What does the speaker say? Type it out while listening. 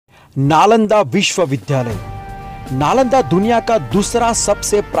नालंदा विश्वविद्यालय। नालंदा दुनिया का दूसरा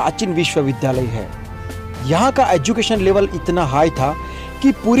सबसे प्राचीन विश्वविद्यालय है। यहाँ का एजुकेशन लेवल इतना हाई था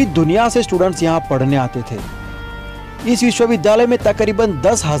कि पूरी दुनिया से स्टूडेंट्स यहाँ पढ़ने आते थे। इस विश्वविद्यालय में तकरीबन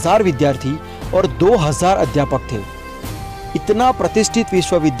 10,000 विद्यार्थी और 2,000 अध्यापक थे। इतना प्रतिष्ठित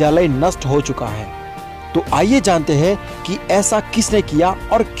विश्वविद्यालय नष्ट हो चुका है। तो आइए जानते हैं कि ऐसा किसने किया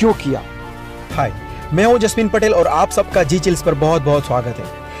और क्यों किया। हाय, मैं हूं जस्मीन पटेल और आप सबका जी चिल्स पर बहुत बहुत स्वागत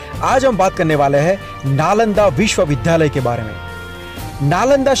है। आज हम बात करने वाले हैं नालंदा विश्वविद्यालय के बारे में।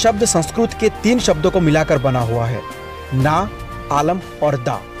 नालंदा शब्द संस्कृत के 3 शब्दों को मिलाकर बना हुआ है, ना, आलम और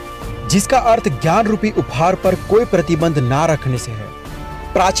दा, जिसका अर्थ ज्ञान रूपी उपहार पर कोई प्रतिबंध ना रखने से है।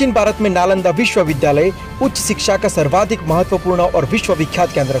 प्राचीन भारत में नालंदा विश्वविद्यालय उच्च शिक्षा का सर्वाधिक महत्वपूर्ण और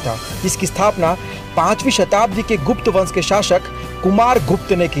विश्वविख्यात केंद्र था, जिसकी स्थापना 5वीं शताब्दी के गुप्त वंश के शासक कुमार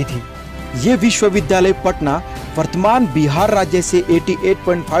गुप्त ने की थी। ये विश्वविद्यालय पटना, वर्तमान बिहार राज्य से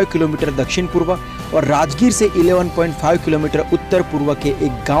 88.5 किलोमीटर दक्षिण पूर्व और राजगीर से 11.5 किलोमीटर उत्तर पूर्व के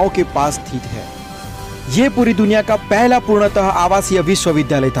एक गांव के पास स्थित है। ये पूरी दुनिया का पहला पूर्णतः आवासीय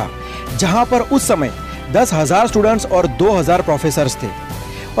विश्वविद्यालय था, जहां पर उस समय 10,000 स्टूडेंट्स और 2,000 प्रोफेसर्स थे।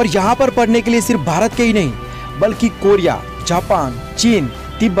 और यहाँ पर पढ़ने के लिए सिर्फ भारत के ही नहीं, बल्कि कोरिया, जापान, चीन,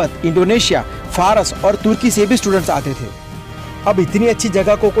 तिब्बत, इंडोनेशिया, फारस और तुर्की से भी स्टूडेंट्स आते थे। अब इतनी अच्छी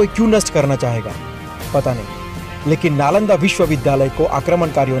जगह को कोई क्यों नष्ट करना चाहेगा, पता नहीं। लेकिन नालंदा विश्वविद्यालय को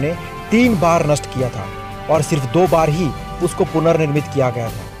आक्रमणकारियों ने 3 बार नष्ट किया था और सिर्फ 2 बार ही उसको पुनर्निर्मित किया गया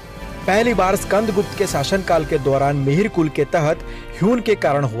था। पहली बार स्कंदगुप्त के शासनकाल के दौरान मिहिर कुल के तहत ह्यून के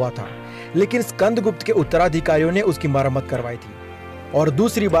कारण हुआ था, लेकिन स्कंदगुप्त के उत्तराधिकारियों ने उसकी मरम्मत करवाई थी। और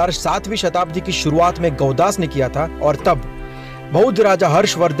दूसरी बार 7वीं शताब्दी की शुरुआत में गौदास ने किया था, और तब बौद्ध राजा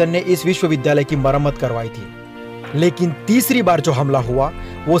हर्षवर्धन ने इस विश्वविद्यालय की मरम्मत करवाई थी। लेकिन तीसरी बार जो हमला हुआ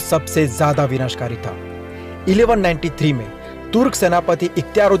वो सबसे ज्यादा विनाशकारी था। 1193 में तुर्क सेनापति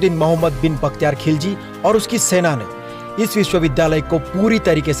इख्तियारुद्दीन मोहम्मद बिन बख्तियार खिलजी और उसकी सेना ने इस विश्वविद्यालय को पूरी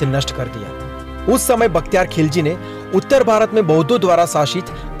तरीके से नष्ट कर दिया। उस समय बख्तियार खिलजी ने उत्तर भारत में बौद्धों द्वारा शासित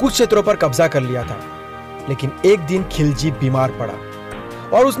कुछ क्षेत्रों पर कब्जा कर लिया था। लेकिन एक दिन खिलजी बीमार पड़ा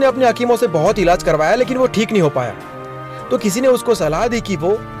और उसने अपने हकीमों से बहुत इलाज करवाया, लेकिन वो ठीक नहीं हो पाया। तो किसी ने उसको सलाह दी कि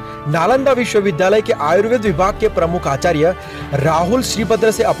वो नालंदा विश्वविद्यालय के आयुर्वेद विभाग के प्रमुख आचार्य राहुल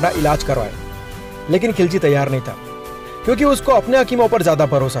श्रीभद्र से अपना इलाज करवाए। लेकिन खिलजी तैयार नहीं था, क्योंकि उसको अपने हकीमों पर ज्यादा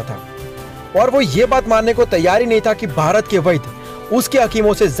भरोसा था और वो ये बात मानने को तैयार ही नहीं था कि भारत के वैद्य उसके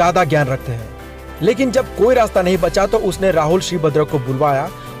हकीमों से ज्यादा ज्ञान रखते हैं। लेकिन जब कोई रास्ता नहीं बचा तो उसने राहुल श्रीभद्र को बुलवाया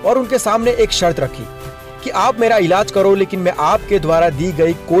और उनके सामने एक शर्त रखी कि आप मेरा इलाज करो, लेकिन मैं आपके द्वारा दी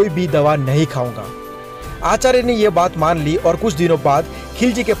गई कोई भी दवा नहीं खाऊंगा। आचार्य ने यह बात मान ली और कुछ दिनों बाद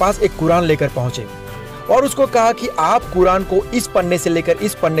खिलजी के पास एक कुरान लेकर पहुंचे और उसको कहा कि आप कुरान को इस पन्ने से लेकर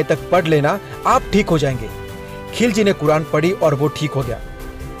इस पन्ने तक पढ़ लेना, आप ठीक हो जाएंगे। खिलजी ने कुरान पढ़ी और वो ठीक हो गया।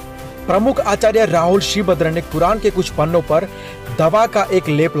 प्रमुख आचार्य राहुल श्रीभद्र ने कुरान के कुछ पन्नों पर दवा का एक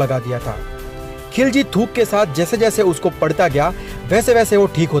लेप लगा दिया था। खिलजी थूक के साथ जैसे जैसे उसको पढ़ता गया वैसे वैसे वो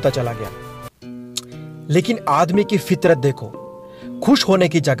ठीक होता चला गया। लेकिन आदमी की फितरत देखो, खुश होने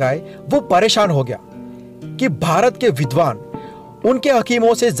की जगह वो परेशान हो गया कि भारत के विद्वान उनके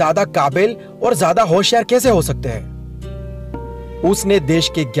हकीमों से ज्यादा काबिल और ज्यादा होशियार कैसे हो सकते हैं। उसने देश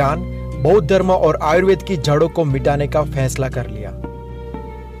के ज्ञान, बौद्ध धर्म और आयुर्वेद की जड़ों को मिटाने का फैसला कर लिया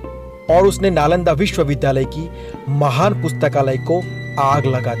और उसने नालंदा विश्वविद्यालय की महान पुस्तकालय को आग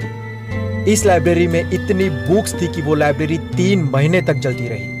लगा दी। इस लाइब्रेरी में इतनी बुक्स थी कि वो लाइब्रेरी 3 महीने तक जलती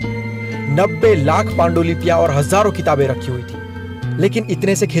रही। 90 लाख पांडुलिपियां और हजारों किताबें रखी हुई थी। लेकिन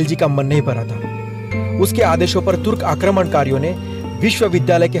इतने से खिलजी का मन नहीं भरा था। उसके आदेशों पर तुर्क आक्रमणकारियों ने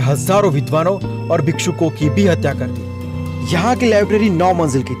विश्वविद्यालय के हजारों विद्वानों और भिक्षुकों की भी हत्या कर दी। यहाँ की लाइब्रेरी 9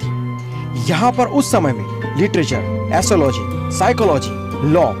 मंजिल की थी। यहाँ पर उस समय में literature, astrology, psychology,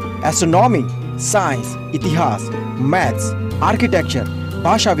 law, astronomy, science, इतिहास, मैथ्स, आर्किटेक्चर,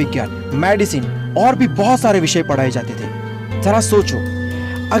 भाषा विज्ञान, मेडिसिन और भी बहुत सारे विषय पढ़ाए जाते थे। जरा सोचो,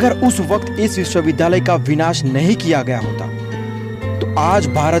 अगर उस वक्त इस विश्वविद्यालय का विनाश नहीं किया गया होता तो आज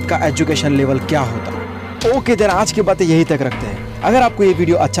भारत का एजुकेशन लेवल क्या होता। ओके, देन आज की बातें यही तक रखते हैं। अगर आपको ये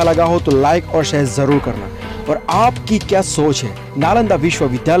वीडियो अच्छा लगा हो तो लाइक और शेयर जरूर करना। और आपकी क्या सोच है नालंदा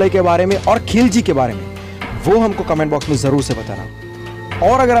विश्वविद्यालय के बारे में और खिलजी के बारे में, वो हमको कमेंट बॉक्स में जरूर से बताना।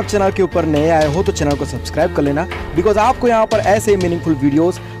 और अगर आप चैनल के ऊपर नए आए हो तो चैनल को सब्सक्राइब कर लेना, बिकॉज आपको यहाँ पर ऐसे मीनिंगफुल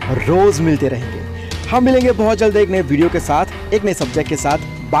वीडियोस रोज मिलते रहेंगे। हम मिलेंगे बहुत जल्द एक नए वीडियो के साथ, एक नए सब्जेक्ट के साथ।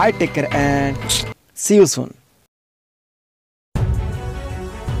 Bye, take care and C you soon.